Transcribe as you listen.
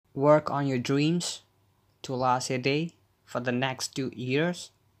Work on your dreams to last a day for the next 2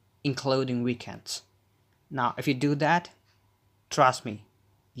 years, including weekends. Now, if you do that, trust me,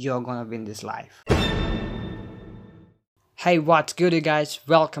 you're gonna win this life. Hey, what's good, you guys?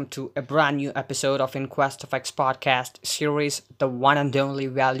 Welcome to a brand new episode of In Quest of X podcast series, the one and only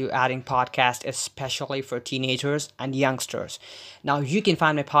value adding podcast, especially for teenagers and youngsters. Now, you can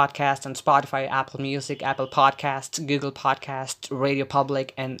find my podcast on Spotify, Apple Music, Apple Podcasts, Google Podcasts, Radio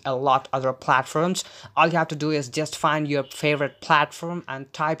Public, and a lot other platforms. All you have to do is just find your favorite platform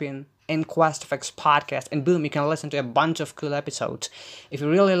and type in Quest of X podcast, and boom, you can listen to a bunch of cool episodes. If you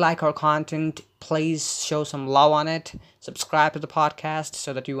really like our content, please show some love on it, subscribe to the podcast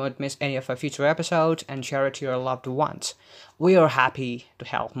so that you won't miss any of our future episodes, and share it to your loved ones. We are happy to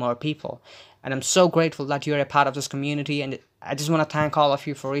help more people, and I'm so grateful that you're a part of this community, and I just want to thank all of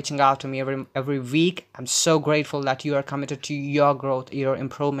you for reaching out to me every week. I'm so grateful that you are committed to your growth, your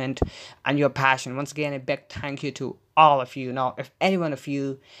improvement, and your passion. Once again, a big thank you to all of you. Now, if any one of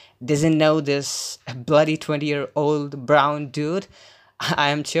you doesn't know this bloody 20-year-old brown dude, I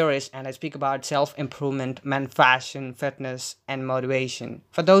am Cherish, and I speak about self-improvement, men, fashion, fitness, and motivation.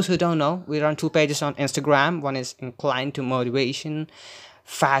 For those who don't know, we run two pages on Instagram. One is inclined to motivation,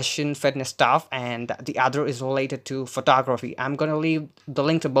 fashion, fitness stuff, and the other is related to photography. I'm going to leave the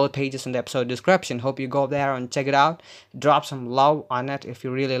link to both pages in the episode description. Hope you go there and check it out. Drop some love on it if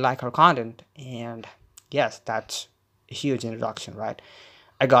you really like our content. And yes, that's a huge introduction, right?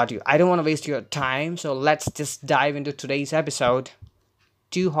 I got you. I don't want to waste your time, so let's just dive into today's episode.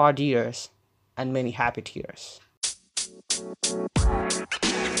 2 hard years and many happy tears.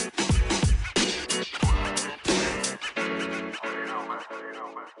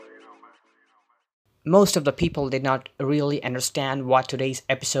 Most of the people did not really understand what today's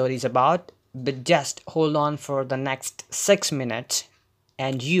episode is about, but just hold on for the next 6 minutes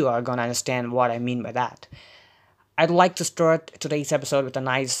and you are gonna understand what I mean by that. I'd like to start today's episode with a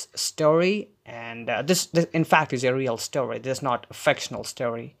nice story, and this in fact is a real story. This is not a fictional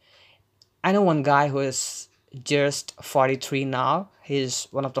story. I know one guy who is just 43 now. He's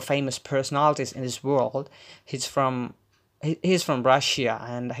one of the famous personalities in this world. He's from Russia,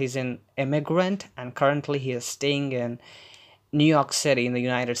 and he's an immigrant, and currently he is staying in New York City in the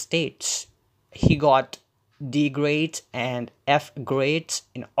United States. He got D grades and F grades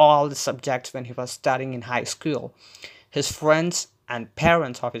in all the subjects when he was studying in high school. His friends and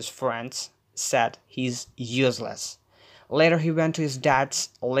parents of his friends said he's useless. Later, he went to his dad's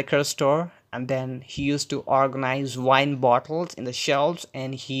liquor store, and then he used to organize wine bottles in the shelves,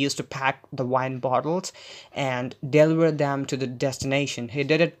 and he used to pack the wine bottles and deliver them to the destination. He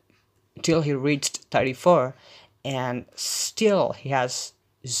did it till he reached 34, and still he has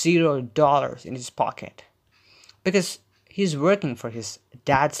 $0 in his pocket because he's working for his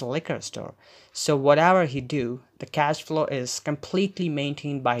dad's liquor store. So whatever he do, the cash flow is completely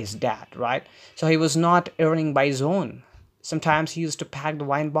maintained by his dad, right? So he was not earning by his own. Sometimes he used to pack the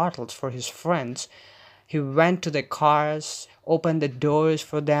wine bottles for his friends. He went to the cars, opened the doors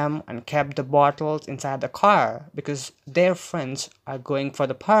for them, and kept the bottles inside the car because their friends are going for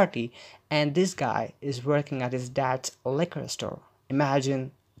the party, and this guy is working at his dad's liquor store.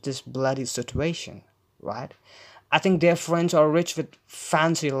 Imagine this bloody situation, right? I think their friends are rich with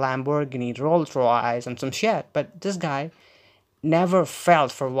fancy Lamborghini, Rolls Royce, and some shit, but this guy never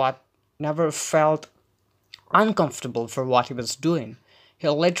felt uncomfortable for what he was doing. He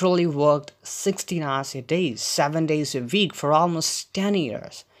literally worked 16 hours a day, 7 days a week for almost 10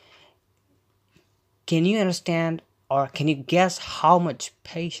 years. Can you understand, or can you guess how much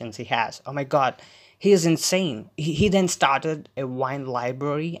patience he has? Oh my god, he is insane. He then started a wine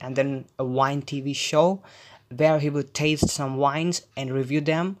library and then a wine TV show where he would taste some wines and review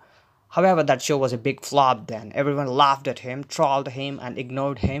them. However, that show was a big flop then. Everyone laughed at him, trolled him, and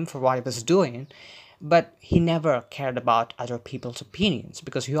ignored him for what he was doing. But he never cared about other people's opinions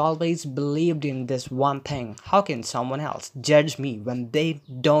because he always believed in this one thing: how can someone else judge me when they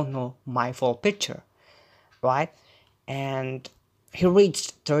don't know my full picture, right? And he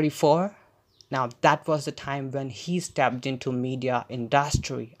reached 34. Now that was the time when he stepped into media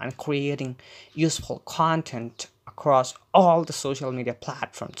industry and creating useful content across all the social media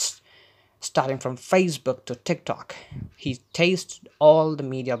platforms, starting from Facebook to TikTok. He tasted all the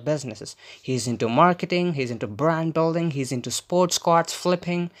media businesses. He's into marketing, he's into brand building, he's into sports cards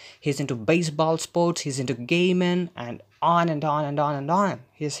flipping, he's into baseball sports, he's into gaming, and on and on and on and on.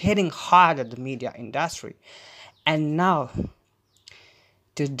 He's hitting hard at the media industry. And now,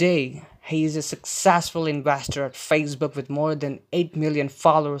 today, he is a successful investor at Facebook with more than 8 million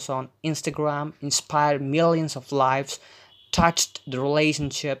followers on Instagram, inspired millions of lives, touched the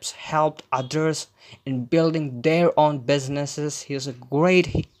relationships, helped others in building their own businesses. He is a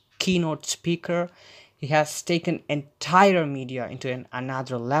great keynote speaker. He has taken entire media into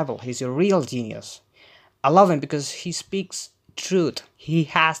another level. He's a real genius. I love him because he speaks truth. He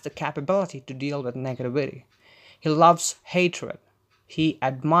has the capability to deal with negativity. He loves hatred. He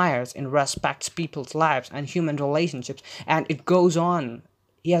admires and respects people's lives and human relationships, and it goes on.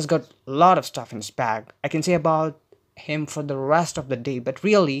 He has got a lot of stuff in his bag. I can say about him for the rest of the day, but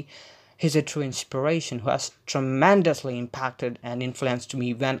really, he's a true inspiration who has tremendously impacted and influenced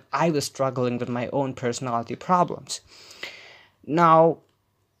me when I was struggling with my own personality problems. Now,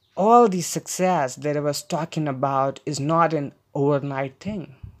 all the success that I was talking about is not an overnight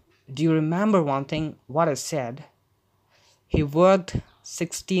thing. Do you remember one thing, what I said? He worked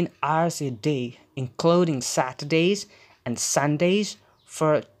 16 hours a day, including Saturdays and Sundays,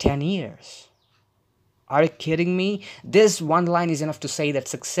 for 10 years. Are you kidding me? This one line is enough to say that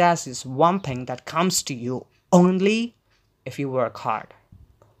success is one thing that comes to you only if you work hard.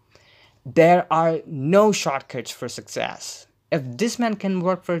 There are no shortcuts for success. If this man can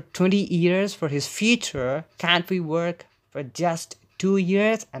work for 20 years for his future, can't we work for just 2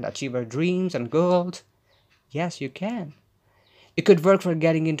 years and achieve our dreams and goals? Yes, you can. You could work for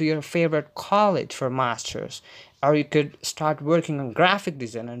getting into your favorite college for masters, or you could start working on graphic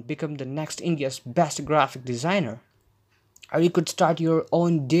design and become the next India's best graphic designer. Or you could start your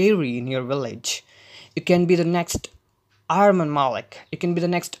own dairy in your village. You can be the next Arman Malik, you can be the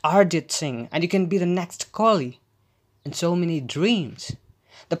next Arjit Singh, and you can be the next Kohli. And so many dreams.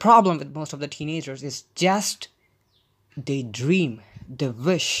 The problem with most of the teenagers is just they dream, they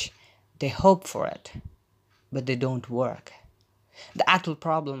wish, they hope for it, but they don't work. The actual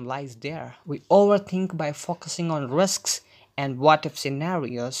problem lies there. We overthink by focusing on risks and what if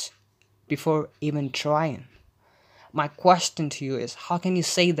scenarios before even trying. My question to you is, how can you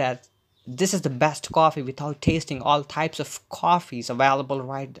say that this is the best coffee without tasting all types of coffees available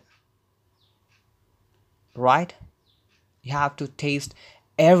right? You have to taste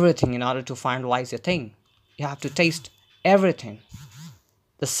everything in order to finalize a thing. You have to taste everything.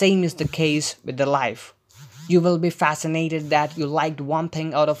 The same is the case with the life. You will be fascinated that you liked one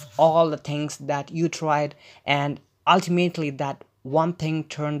thing out of all the things that you tried, and ultimately that one thing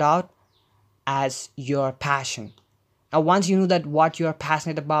turned out as your passion. Now, once you know that what you are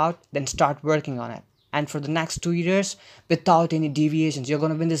passionate about, then start working on it. And for the next 2 years, without any deviations, you're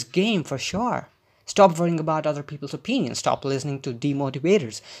going to win this game for sure. Stop worrying about other people's opinions. Stop listening to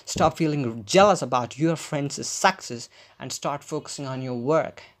demotivators. Stop feeling jealous about your friends' success and start focusing on your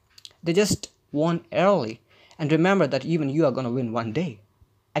work. They just won early. And remember that even you are going to win one day.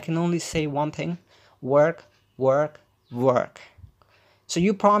 I can only say one thing: work, work, work. So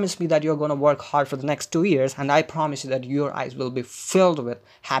you promise me that you're going to work hard for the next 2 years, and I promise you that your eyes will be filled with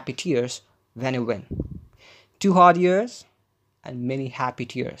happy tears when you win. 2 hard years and many happy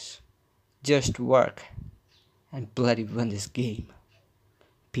tears. Just work and bloody win this game.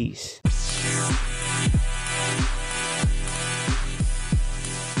 Peace.